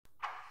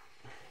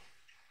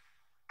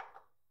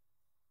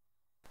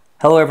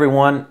Hello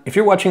everyone. If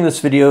you're watching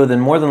this video, then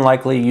more than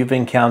likely you've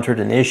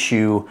encountered an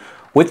issue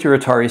with your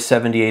Atari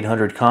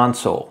 7800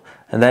 console.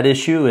 And that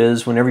issue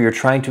is whenever you're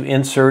trying to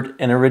insert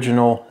an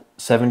original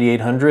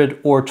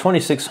 7800 or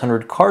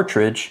 2600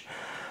 cartridge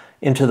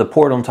into the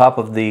port on top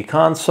of the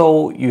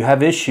console, you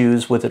have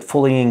issues with it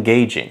fully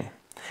engaging.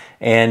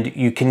 And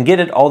you can get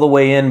it all the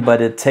way in, but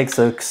it takes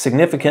a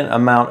significant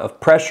amount of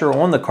pressure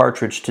on the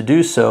cartridge to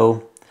do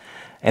so.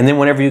 And then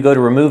whenever you go to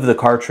remove the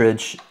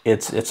cartridge,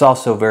 it's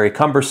also very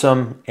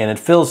cumbersome, and it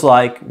feels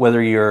like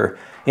whether you're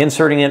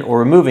inserting it or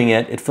removing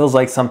it, it feels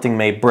like something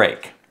may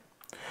break.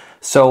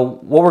 So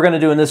what we're going to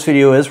do in this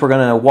video is we're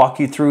going to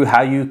walk you through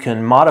how you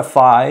can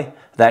modify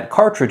that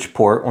cartridge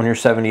port on your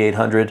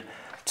 7800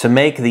 to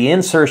make the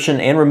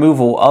insertion and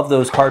removal of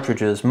those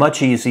cartridges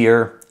much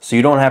easier so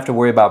you don't have to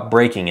worry about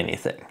breaking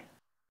anything.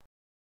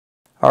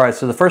 Alright,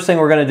 so the first thing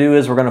we're going to do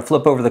is we're going to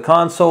flip over the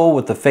console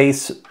with the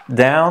face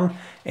down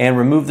and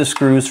remove the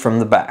screws from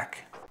the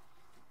back.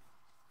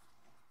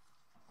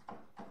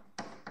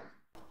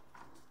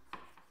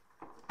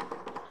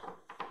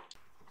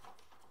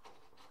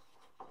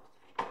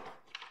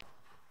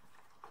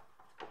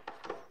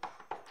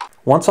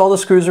 Once all the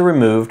screws are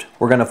removed,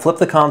 we're going to flip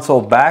the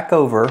console back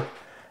over,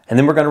 and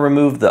then we're going to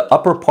remove the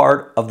upper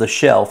part of the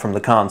shell from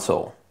the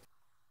console.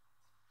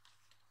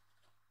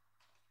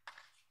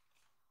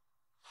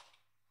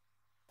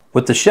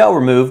 With the shell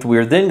removed, we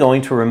are then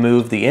going to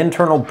remove the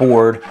internal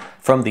board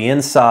from the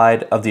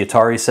inside of the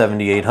Atari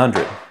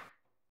 7800.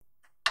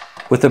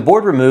 With the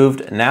board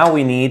removed, now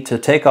we need to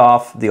take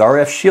off the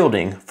RF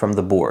shielding from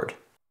the board.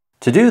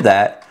 To do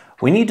that,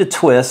 we need to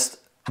twist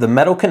the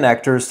metal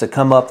connectors to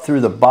come up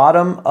through the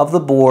bottom of the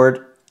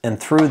board and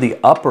through the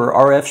upper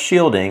RF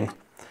shielding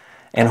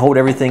and hold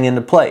everything into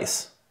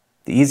place.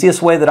 The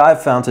easiest way that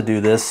I've found to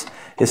do this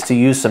is to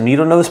use some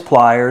needle nose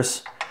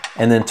pliers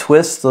and then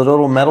twist the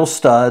little metal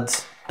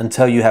studs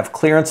until you have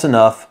clearance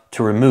enough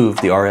to remove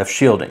the RF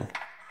shielding.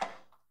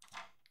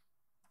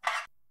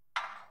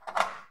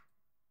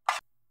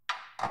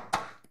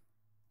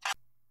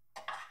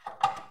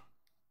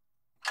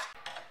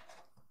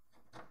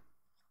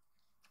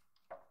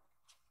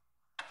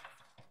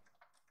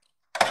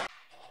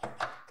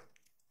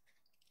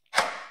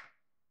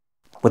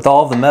 With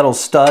all the metal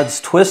studs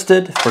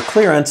twisted for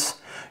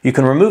clearance, you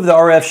can remove the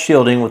RF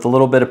shielding with a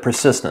little bit of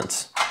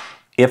persistence.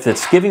 If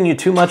it's giving you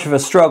too much of a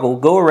struggle,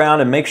 go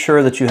around and make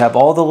sure that you have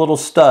all the little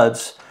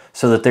studs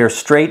so that they're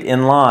straight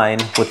in line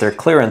with their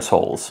clearance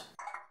holes.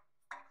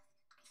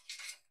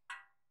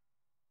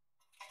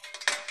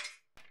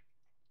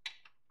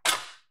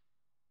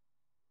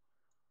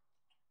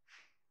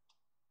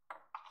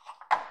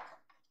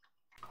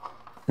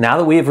 Now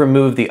that we have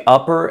removed the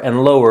upper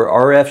and lower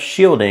RF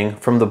shielding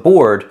from the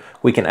board,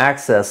 we can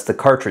access the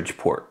cartridge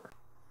port.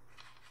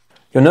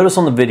 You'll notice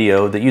on the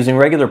video that using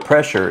regular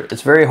pressure,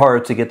 it's very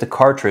hard to get the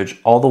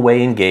cartridge all the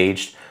way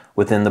engaged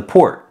within the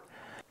port.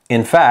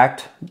 In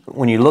fact,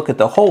 when you look at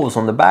the holes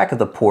on the back of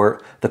the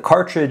port, the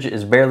cartridge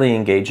is barely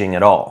engaging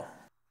at all.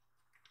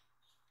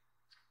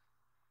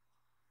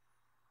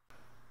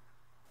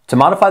 To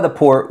modify the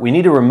port, we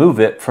need to remove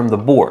it from the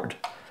board.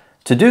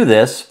 To do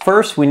this,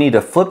 first we need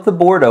to flip the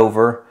board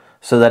over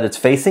so that it's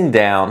facing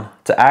down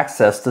to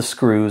access the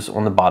screws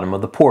on the bottom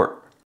of the port.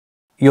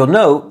 You'll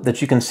note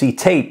that you can see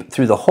tape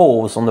through the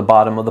holes on the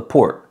bottom of the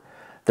port.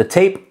 The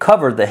tape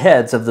covered the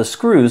heads of the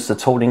screws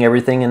that's holding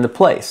everything into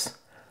place.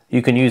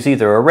 You can use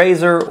either a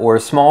razor or a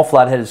small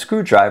flat-headed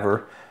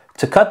screwdriver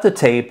to cut the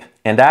tape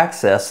and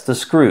access the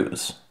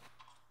screws.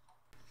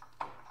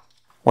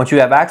 Once you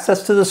have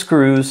access to the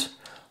screws,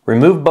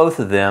 remove both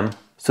of them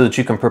so that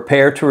you can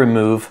prepare to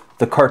remove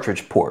the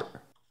cartridge port.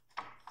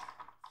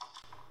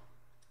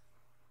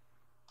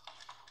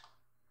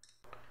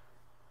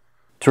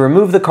 To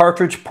remove the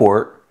cartridge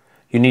port,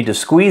 you need to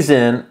squeeze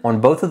in on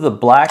both of the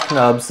black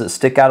nubs that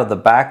stick out of the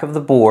back of the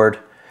board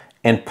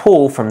and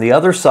pull from the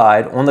other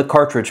side on the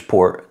cartridge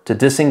port to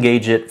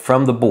disengage it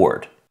from the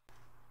board.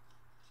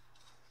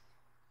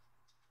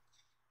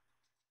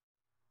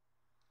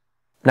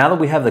 Now that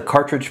we have the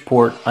cartridge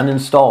port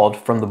uninstalled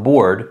from the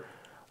board,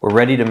 we're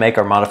ready to make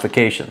our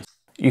modifications.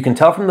 You can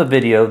tell from the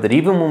video that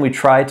even when we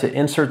try to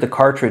insert the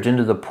cartridge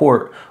into the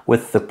port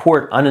with the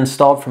port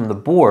uninstalled from the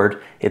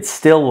board, it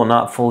still will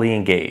not fully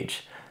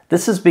engage.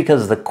 This is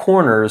because the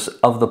corners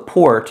of the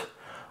port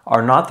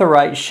are not the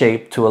right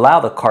shape to allow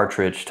the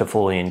cartridge to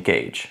fully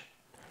engage.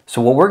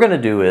 So what we're going to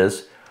do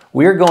is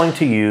we are going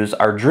to use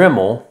our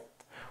Dremel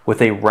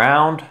with a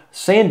round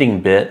sanding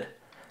bit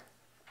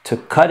to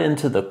cut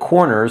into the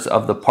corners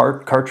of the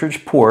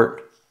cartridge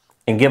port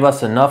and give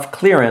us enough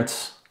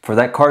clearance for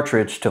that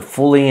cartridge to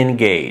fully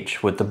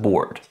engage with the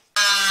board.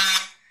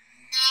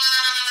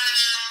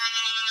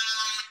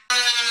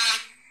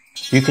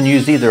 You can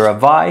use either a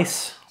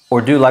vise or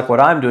do like what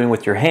I'm doing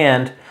with your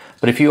hand,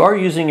 but if you are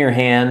using your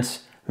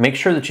hands, make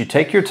sure that you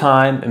take your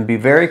time and be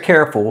very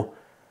careful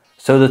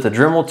so that the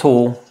Dremel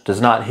tool does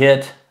not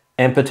hit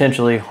and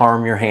potentially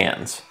harm your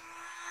hands.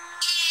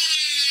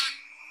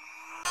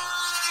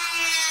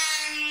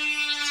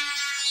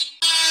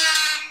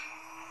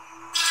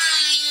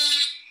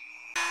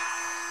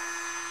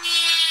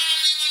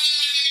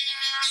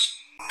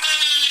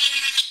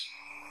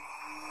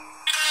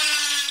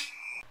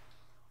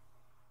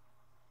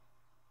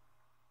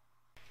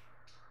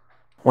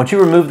 Once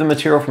you remove the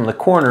material from the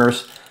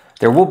corners,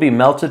 there will be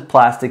melted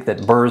plastic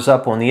that burrs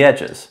up on the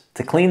edges.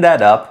 To clean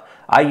that up,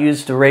 I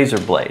used a razor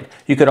blade.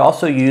 You could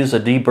also use a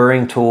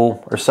deburring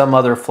tool or some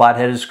other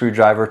flat-headed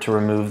screwdriver to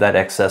remove that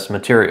excess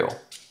material.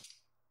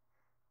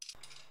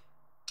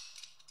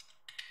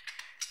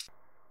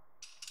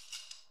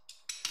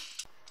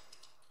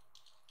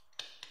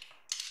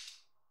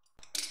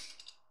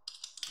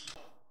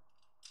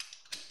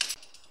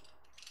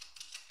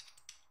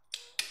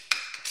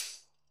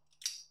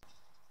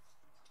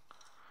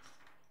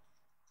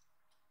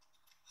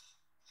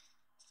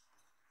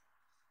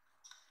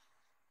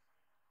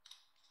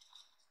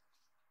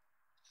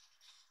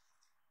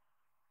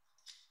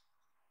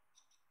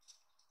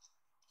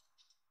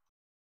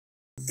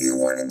 You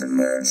wanted the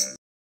merch.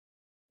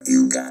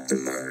 You got the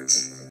merch.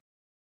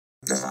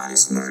 The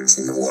hottest merch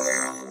in the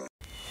world.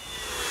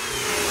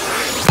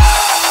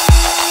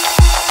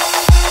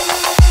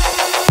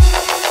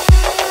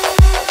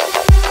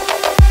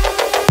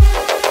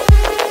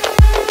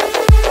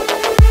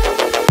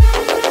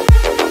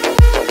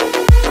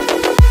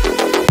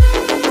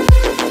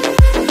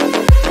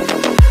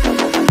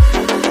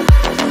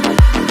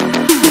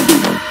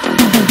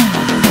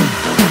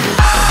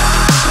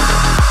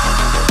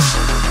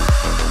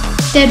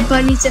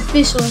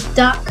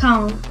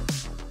 DeadBunniesOfficial.com.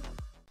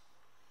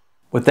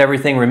 With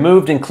everything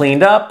removed and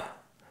cleaned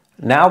up,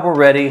 now we're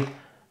ready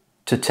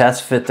to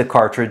test fit the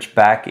cartridge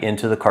back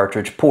into the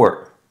cartridge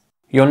port.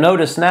 You'll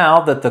notice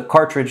now that the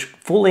cartridge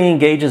fully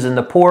engages in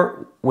the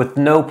port with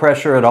no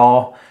pressure at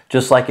all,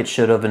 just like it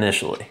should have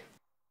initially.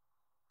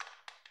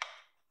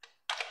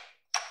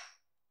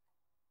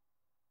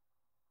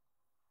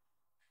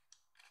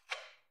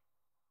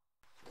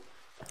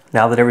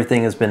 Now that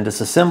everything has been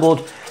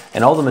disassembled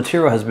and all the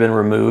material has been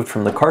removed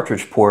from the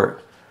cartridge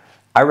port,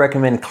 I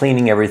recommend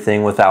cleaning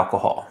everything with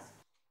alcohol.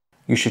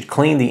 You should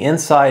clean the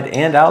inside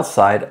and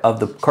outside of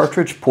the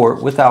cartridge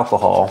port with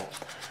alcohol,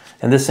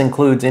 and this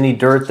includes any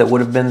dirt that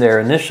would have been there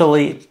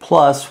initially,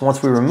 plus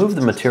once we remove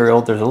the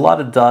material, there's a lot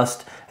of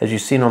dust, as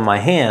you've seen on my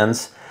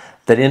hands,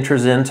 that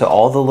enters into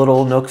all the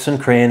little nooks and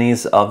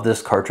crannies of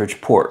this cartridge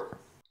port.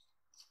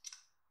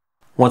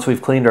 Once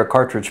we've cleaned our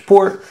cartridge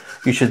port,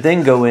 you should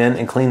then go in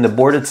and clean the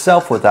board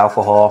itself with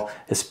alcohol,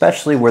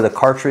 especially where the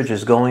cartridge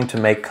is going to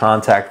make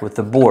contact with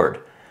the board.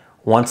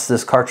 Once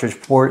this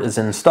cartridge port is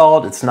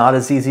installed, it's not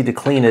as easy to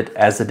clean it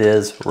as it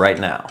is right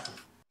now.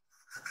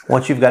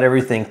 Once you've got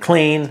everything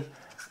clean,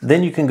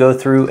 then you can go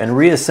through and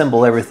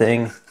reassemble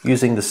everything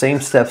using the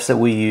same steps that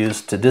we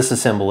used to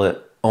disassemble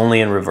it, only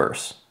in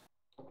reverse.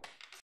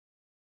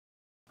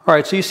 All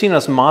right, so you've seen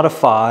us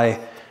modify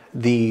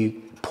the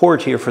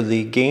port here for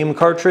the game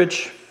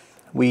cartridge.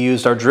 We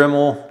used our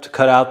Dremel to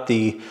cut out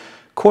the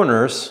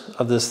corners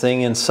of this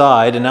thing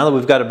inside, and now that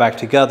we've got it back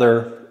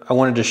together, I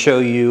wanted to show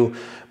you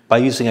by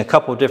using a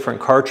couple of different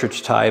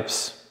cartridge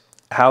types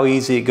how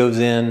easy it goes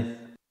in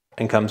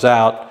and comes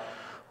out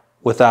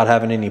without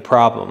having any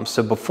problems.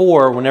 So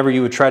before, whenever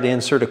you would try to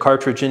insert a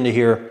cartridge into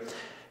here,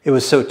 it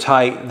was so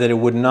tight that it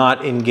would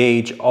not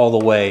engage all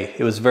the way.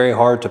 It was very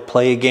hard to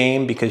play a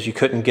game because you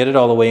couldn't get it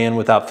all the way in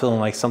without feeling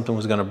like something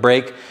was going to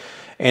break.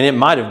 And it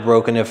might have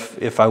broken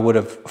if I would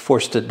have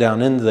forced it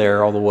down in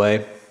there all the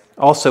way.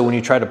 Also, when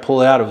you try to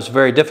pull it out, it was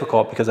very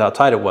difficult because of how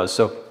tight it was.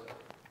 So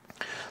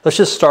let's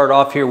just start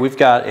off here. We've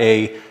got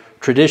a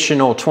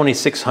traditional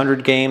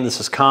 2600 game. This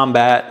is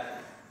Combat,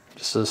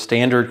 just a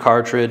standard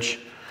cartridge.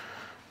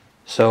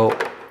 So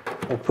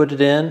we'll put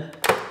it in.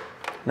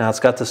 Now it's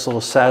got this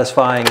little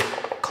satisfying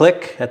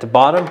click at the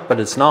bottom, but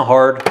it's not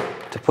hard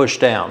to push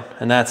down,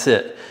 and that's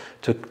it.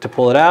 To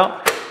pull it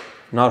out,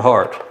 not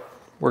hard,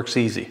 works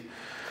easy.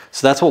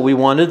 So that's what we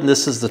wanted, and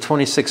this is the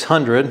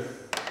 2600.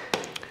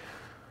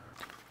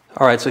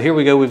 All right, so here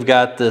we go. We've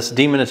got this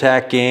Demon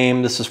Attack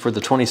game. This is for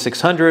the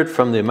 2600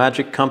 from the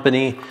Magic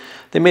Company.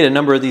 They made a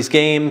number of these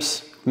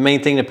games. The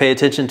main thing to pay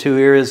attention to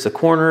here is the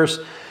corners.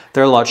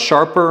 They're a lot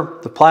sharper.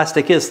 The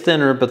plastic is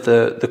thinner, but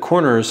the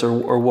corners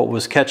are what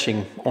was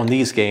catching on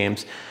these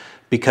games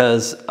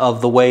because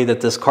of the way that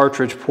this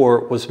cartridge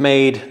port was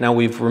made. Now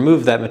we've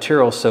removed that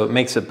material, so it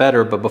makes it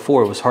better, but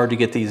before it was hard to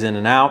get these in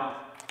and out.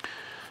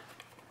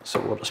 So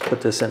we'll just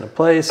put this into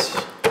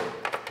place.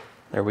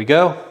 There we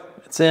go.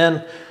 It's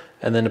in.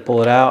 And then to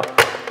pull it out,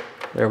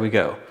 there we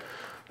go.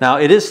 Now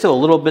it is still a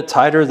little bit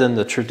tighter than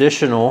the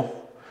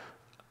traditional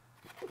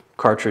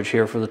cartridge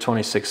here for the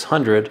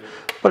 2600,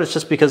 but it's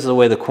just because of the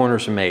way the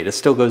corners are made. It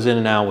still goes in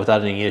and out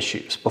without any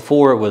issues.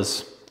 Before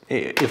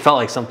it felt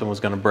like something was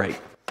going to break.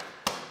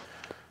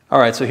 All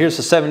right, so here's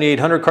the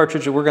 7800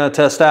 cartridge that we're going to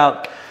test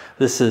out.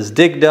 This is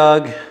Dig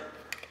Dug.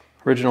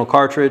 Original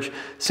cartridge,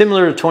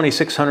 similar to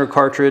 2600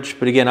 cartridge,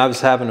 but again, I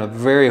was having a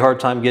very hard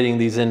time getting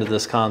these into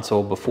this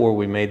console before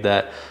we made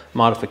that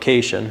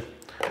modification.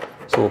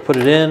 So we'll put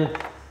it in, it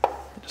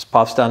just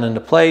pops down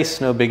into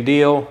place, no big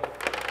deal.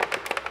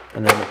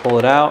 And then we'll pull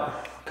it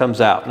out,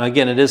 comes out. Now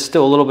again, it is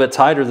still a little bit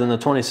tighter than the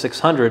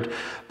 2600,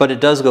 but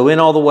it does go in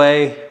all the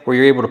way where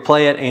you're able to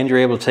play it and you're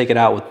able to take it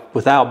out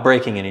without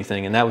breaking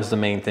anything, and that was the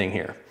main thing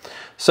here.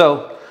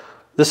 So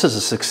this is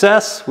a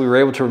success. We were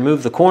able to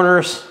remove the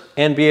corners,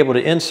 and be able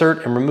to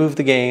insert and remove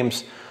the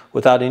games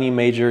without any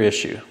major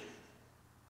issue.